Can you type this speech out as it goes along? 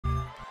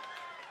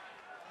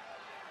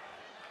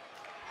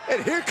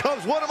And here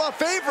comes one of my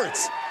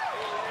favorites.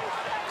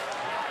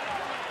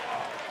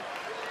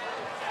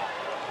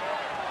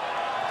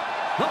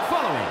 The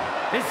following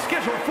is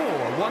scheduled for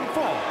one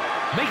fall,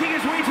 making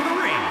his way to the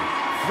ring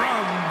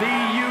from the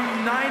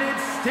United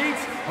States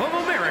of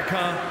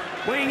America,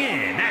 weighing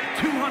in at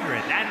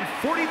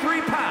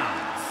 243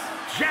 pounds,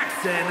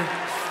 Jackson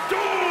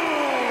Storm!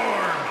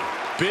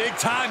 Big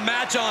time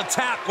match on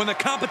tap. When the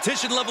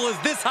competition level is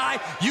this high,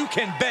 you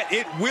can bet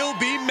it will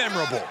be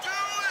memorable.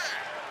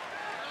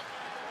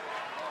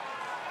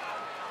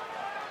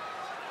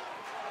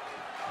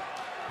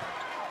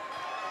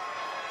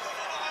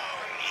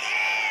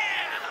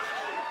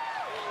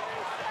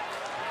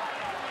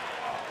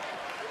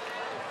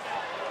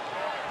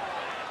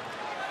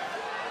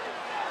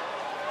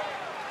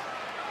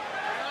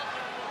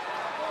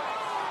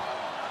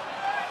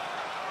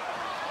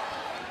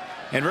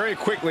 And very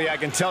quickly, I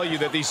can tell you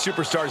that these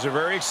superstars are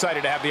very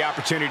excited to have the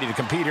opportunity to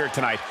compete here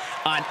tonight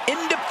on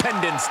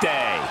Independence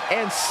Day.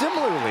 And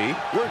similarly,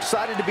 we're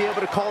excited to be able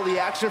to call the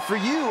action for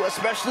you,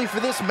 especially for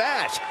this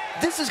match.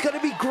 This is going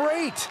to be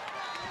great.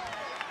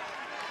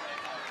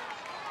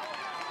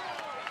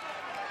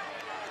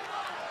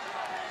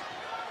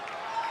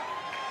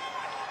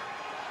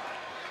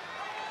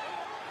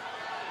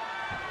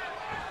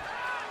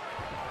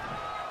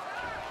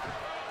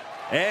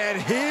 And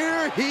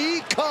here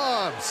he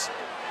comes.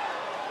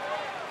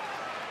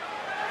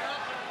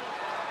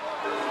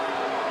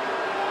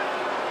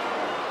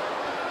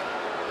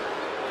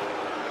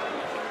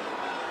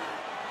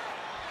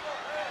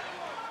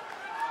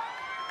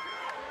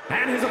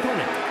 And his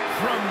opponent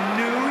from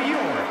New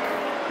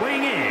York,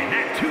 weighing in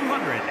at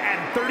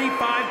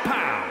 235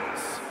 pounds,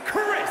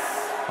 Chris.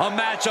 A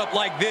matchup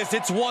like this,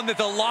 it's one that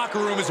the locker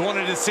room has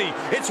wanted to see.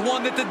 It's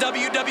one that the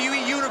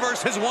WWE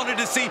Universe has wanted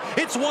to see.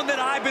 It's one that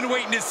I've been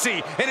waiting to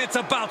see, and it's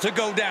about to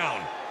go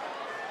down.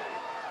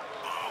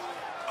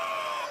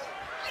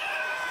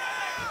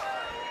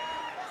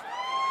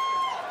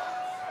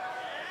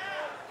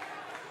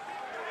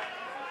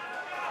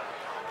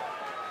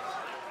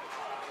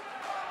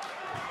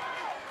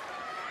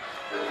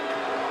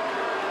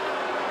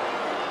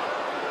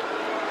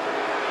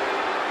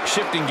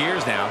 Shifting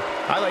gears now,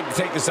 I'd like to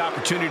take this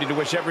opportunity to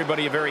wish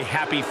everybody a very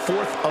happy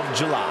 4th of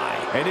July.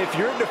 And if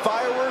you're into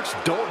fireworks,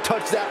 don't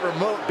touch that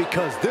remote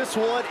because this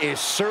one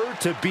is sure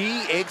to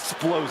be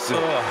explosive.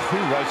 Who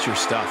writes your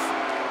stuff?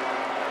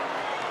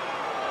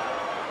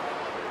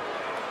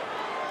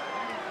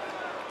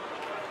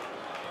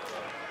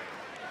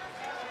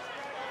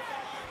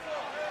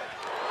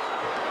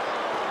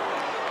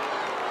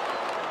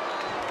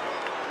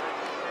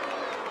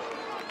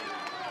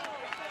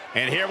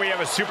 And here we have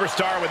a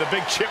superstar with a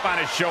big chip on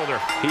his shoulder.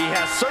 He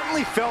has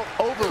certainly felt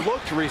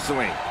overlooked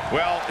recently.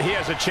 Well, he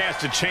has a chance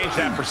to change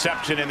that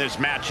perception in this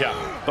matchup.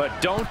 But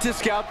don't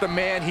discount the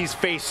man he's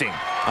facing.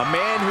 A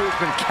man who has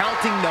been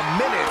counting the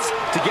minutes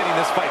to getting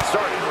this fight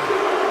started.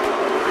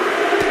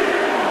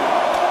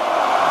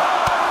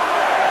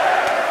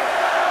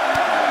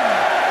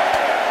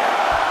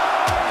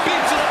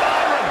 Beats it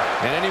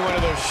up. And any one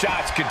of those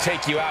shots could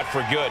take you out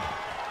for good.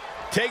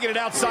 Taking it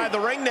outside the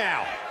ring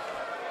now.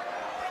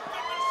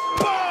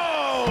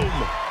 Boom!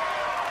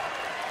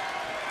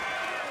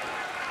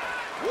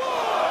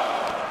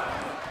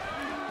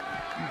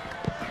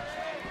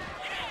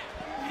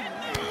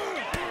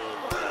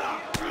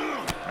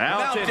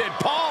 Mounted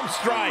palm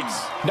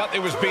strikes.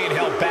 Nothing was being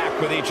held back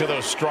with each of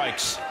those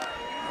strikes.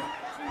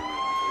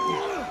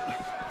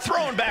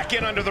 Thrown back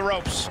in under the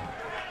ropes.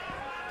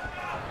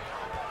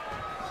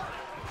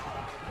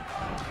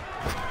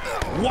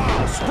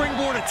 Wow,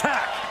 springboard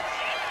attack.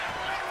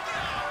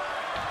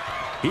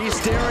 He's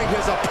staring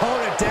his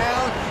opponent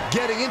down,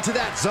 getting into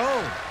that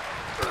zone.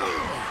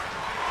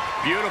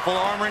 Beautiful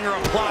arm wringer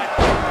applied.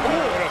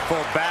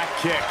 Beautiful back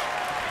kick.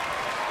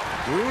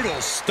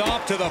 Brutal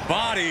stomp to the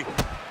body.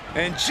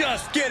 And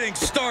just getting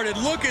started.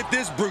 Look at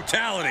this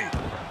brutality.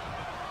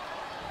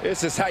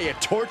 This is how you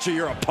torture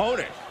your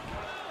opponent.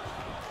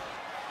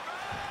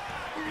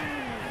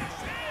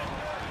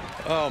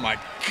 Oh my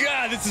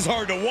God, this is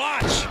hard to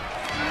watch.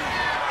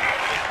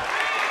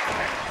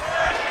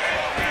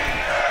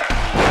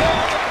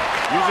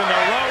 Using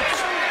the ropes.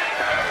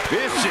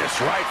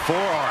 Vicious right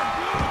forearm.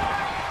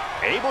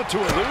 Able to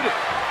elude it.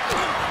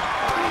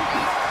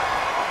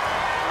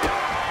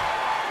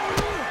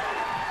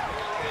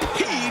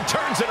 He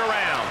turns it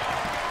around.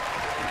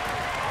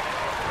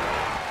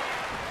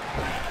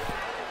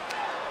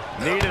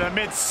 Needed a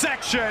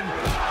midsection.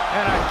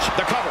 And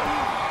the cover.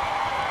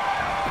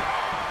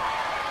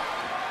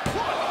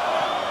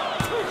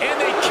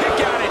 And they kick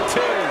out at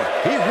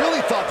 2. He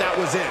really thought that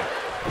was it.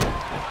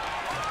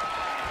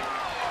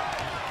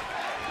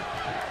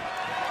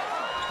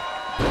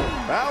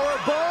 Power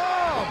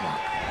bomb!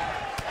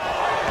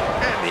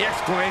 And the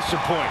exclamation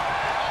point.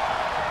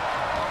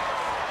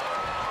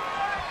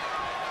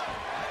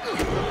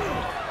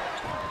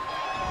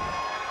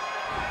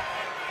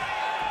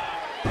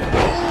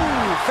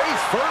 Ooh,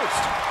 face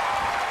first.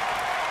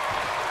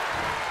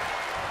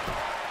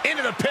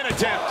 Into the pin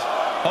attempt.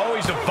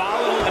 Always a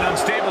volatile and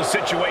unstable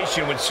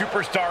situation when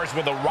superstars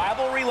with a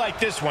rivalry like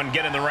this one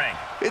get in the ring.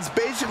 It's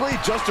basically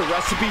just a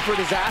recipe for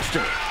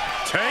disaster.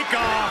 Take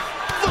off.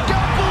 Look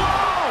out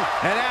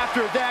below! And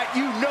after that,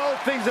 you know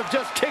things have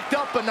just kicked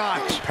up a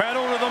notch.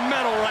 Pedal to the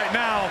metal right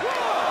now.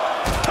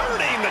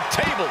 Turning the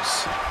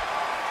tables.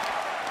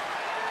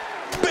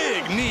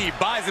 Big knee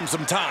buys him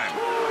some time.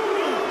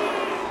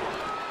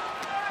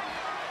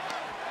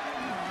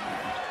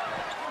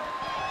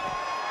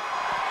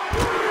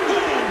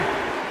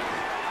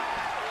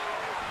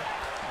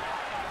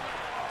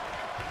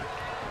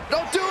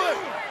 Don't do it!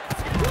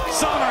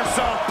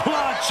 Somersault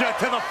plancha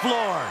to the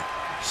floor.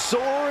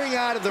 Soaring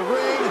out of the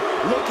ring,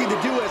 looking to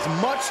do as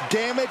much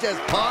damage as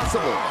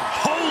possible.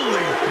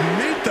 Holy,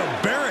 meet the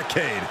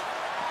barricade.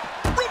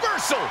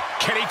 Reversal.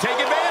 Can he take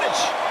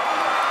advantage?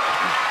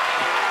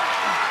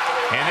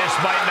 And this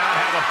might not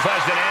have a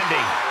pleasant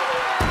ending.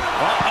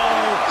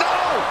 Uh-oh.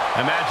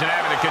 No! Imagine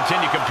having to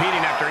continue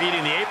competing after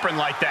eating the apron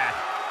like that.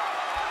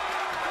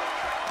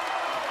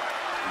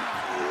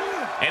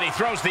 And he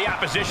throws the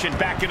opposition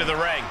back into the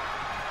ring.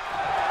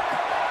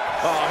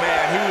 Oh,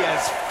 man, he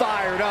is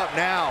fired up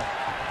now.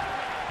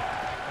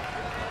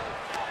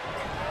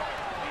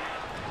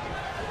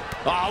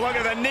 Oh, look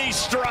at the knee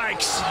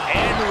strikes.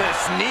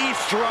 Endless knee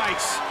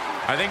strikes.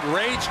 I think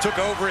rage took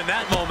over in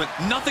that moment.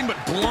 Nothing but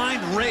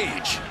blind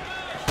rage.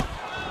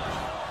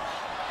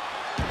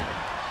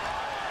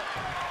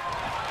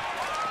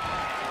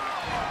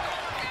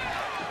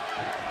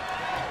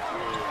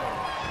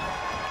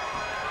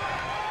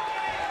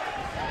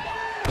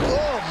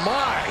 Oh,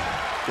 my.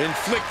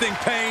 Inflicting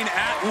pain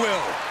at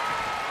will.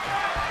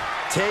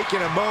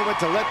 Taking a moment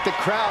to let the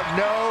crowd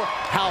know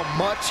how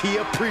much he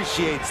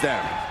appreciates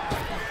them.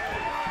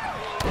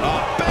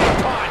 A big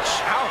punch.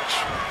 Ouch.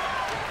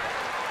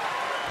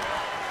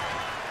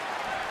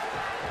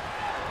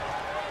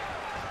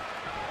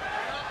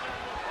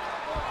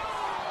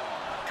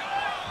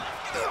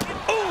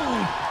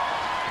 Ooh.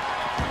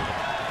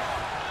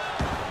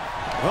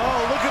 Oh,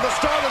 look at the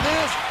start of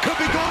this.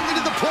 Could be going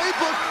into the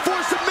playbook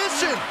for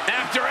submission.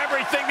 After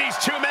everything these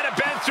two men have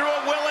been through,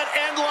 will it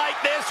end like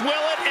this?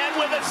 Will it end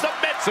with a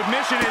submit?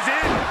 Submission is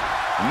in.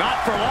 Not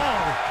for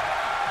long.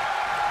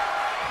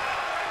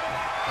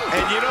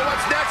 And you know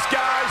what's next,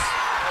 guys?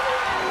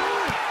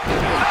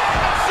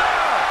 Yes, sir!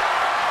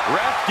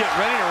 Ref, get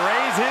ready to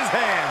raise his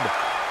hand.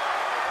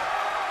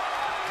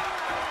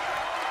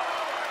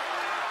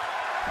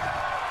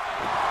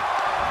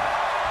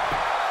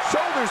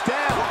 Shoulders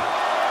down.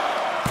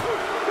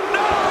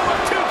 No, a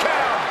 2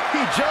 count.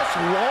 He just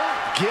won't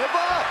give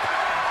up.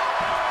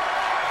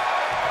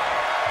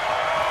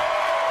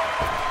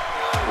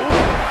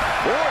 Ooh,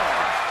 boy.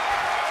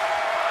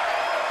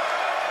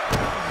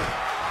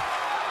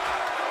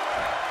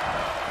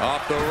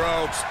 Off the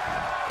ropes.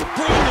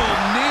 Brutal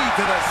knee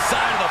to the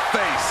side of the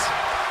face.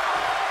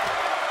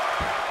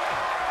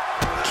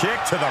 Kick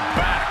to the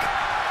back.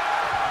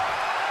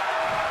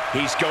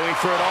 He's going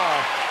for it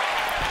all.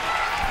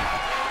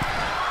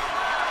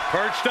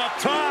 Perched up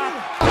top.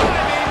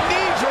 Diving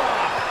knee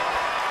drop.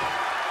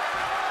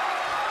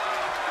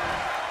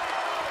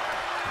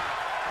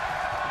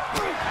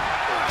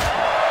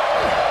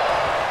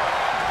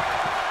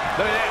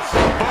 Look at this.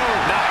 Boom.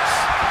 Nice.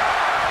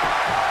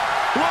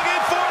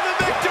 Looking for the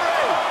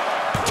victory.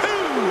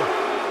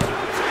 2.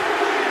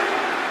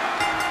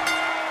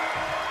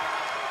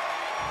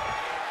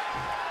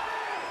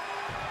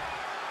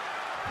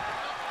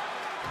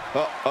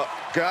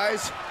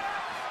 Guys.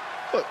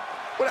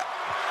 What?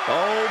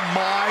 Oh,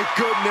 my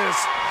goodness.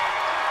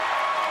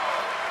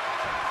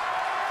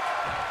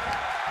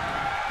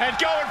 And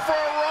going for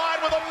a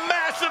ride with a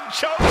massive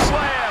choke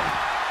slam.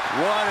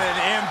 What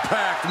an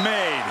impact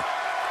made.